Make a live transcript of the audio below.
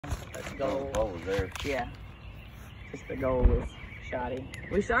That goal. Oh, was there. Yeah. Just the goal was shoddy.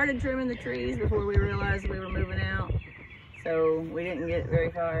 We started trimming the trees before we realized we were moving out. So we didn't get very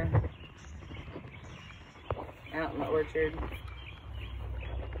far out in the orchard.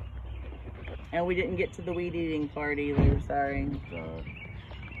 And we didn't get to the weed eating part either, sorry.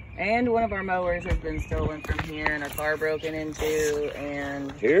 And one of our mowers has been stolen from here and a car broken into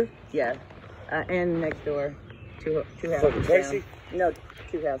and... Here? Yeah. And next door. Two houses Fucking Tracy? down. No,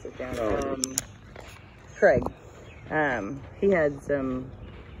 2 houses down. Oh. Craig. He had some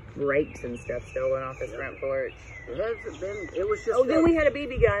rakes and stuff stolen off his front porch. It hasn't been, it was just... Oh, then we had a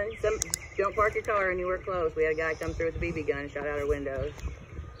BB gun. Don't park your car anywhere close. We had a guy come through with a BB gun and shot out our windows.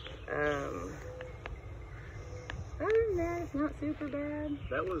 Other than that, it's not super bad.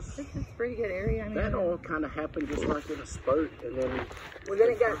 That was... It's a pretty good area. I mean, That all kind of happened just like in a spurt, and then... Well, then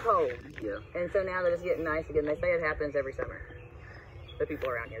it got cold. Yeah. And so now that it's getting nice again, they say it happens every summer. The people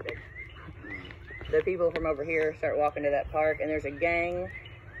around here do. The people from over here start walking to that park, and there's a gang.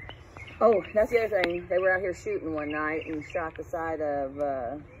 Oh, that's the other thing. They were out here shooting one night and shot the side of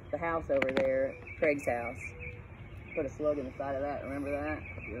the house over there, Craig's house. Put a slug in the side of that. Remember that?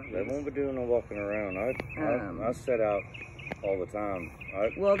 Yeah. They won't be doing no walking around. I set out all the time.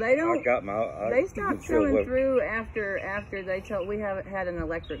 Well, they don't. I got my. They stopped coming through after they told we haven't had an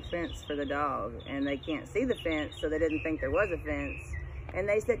electric fence for the dog, and they can't see the fence, so they didn't think there was a fence. And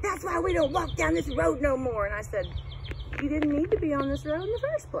they said, that's why we don't walk down this road no more. And I said, you didn't need to be on this road in the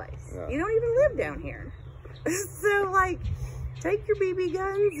first place. Yeah. You don't even live down here. So, like, take your BB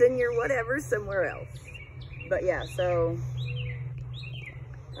guns and your whatever somewhere else. But yeah, so,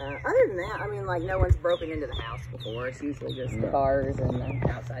 other than that, I mean, like, no one's broken into the house before. It's usually just the cars and the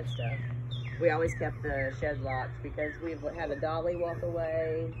outside stuff. We always kept the shed locked because we've had a dolly walk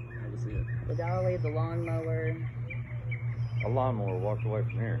away. The dolly, the lawnmower. A lawnmower walked away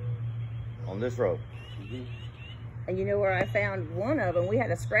from here on this road. And you know where I found one of them? We had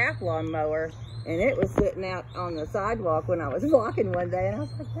a scrap lawnmower, and it was sitting out on the sidewalk when I was walking one day, and I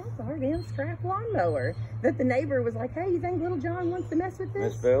was like, that's our damn scrap lawnmower. That the neighbor was like, hey, you think little John wants to mess with this?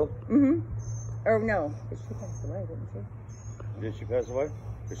 Miss Bill? Mm-hmm. Or no, she passed away, didn't she? Did she pass away?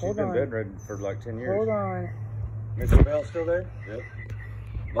 Because she's been bedridden for like 10 years. Hold on. Mr. Bell still there? Yep.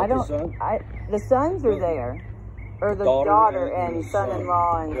 The sons are there. Or the daughter and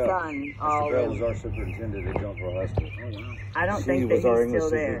son-in-law and son. Mr. Bell was our superintendent at Jonesboro High School. Oh, wow. I don't think that he's still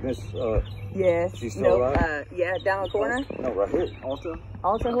there. Yes. She's still alive? Yeah, down the corner. No, right here.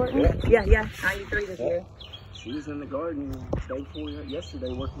 Alta Horton? Yeah. 93 this year. She was in the garden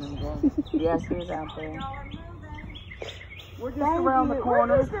yesterday working in the garden. Yeah, she was out there. We're just around the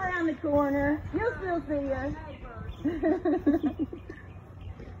corner. We're just around the corner. You'll still see us.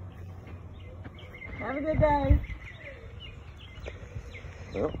 Have a good day.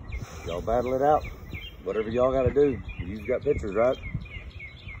 Well, y'all battle it out. Whatever y'all got to do. You've got pictures, right?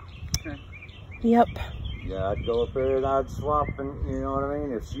 Yep. Yeah, I'd go up there and I'd swap, and you know what I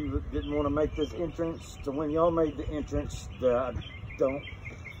mean? If she didn't want to make this entrance to when y'all made the entrance, I don't.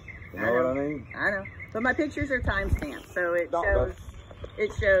 You know what I mean? I know. But my pictures are timestamped, so it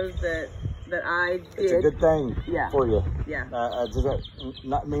shows that I did. It's a good thing for you. Yeah.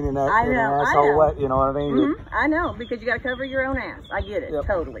 Not meaning that I in know, an asshole way, you know what I mean? Mm-hmm. I know, because you got to cover your own ass. I get it,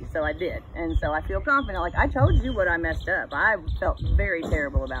 totally. So I did. And so I feel confident. Like, I told you what I messed up. I felt very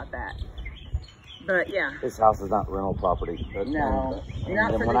terrible about that. But, yeah. This house is not rental property. No.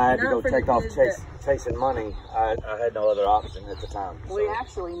 And when I had to go take off chasing money, I had no other option at the time. So. We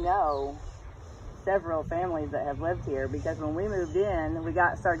actually know several families that have lived here because when we moved in, we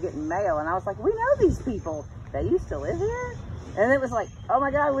started getting mail, and I was like, we know these people. They used to live here? And it was like, oh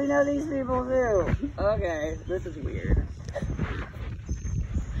my God, we know these people too. Okay, this is weird.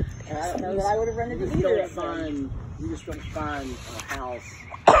 And I don't know that I would have run into either. You just don't find a house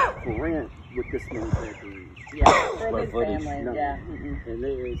for rent with this many bedrooms. Yeah, for a big family, no. yeah.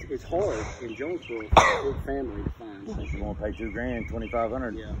 And it's hard in Jonesboro for a big family to find. If you want to pay $2 grand,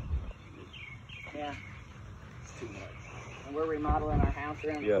 $2,500. Yeah. Yeah. It's too much. And we're remodeling our house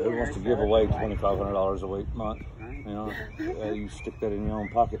around the corner. Who wants to give away $2,500 a month? Right. You know, you stick that in your own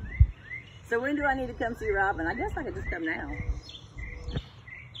pocket. So when do I need to come see Robin? I guess I could just come now.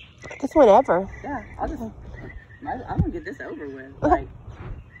 Just whenever. Yeah, I'm gonna get this over with. Like.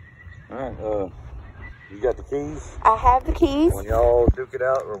 All right, you got the keys? I have the keys. When y'all duke it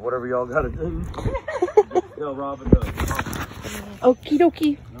out or whatever y'all got to do, tell Robin to. Okie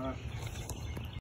dokie.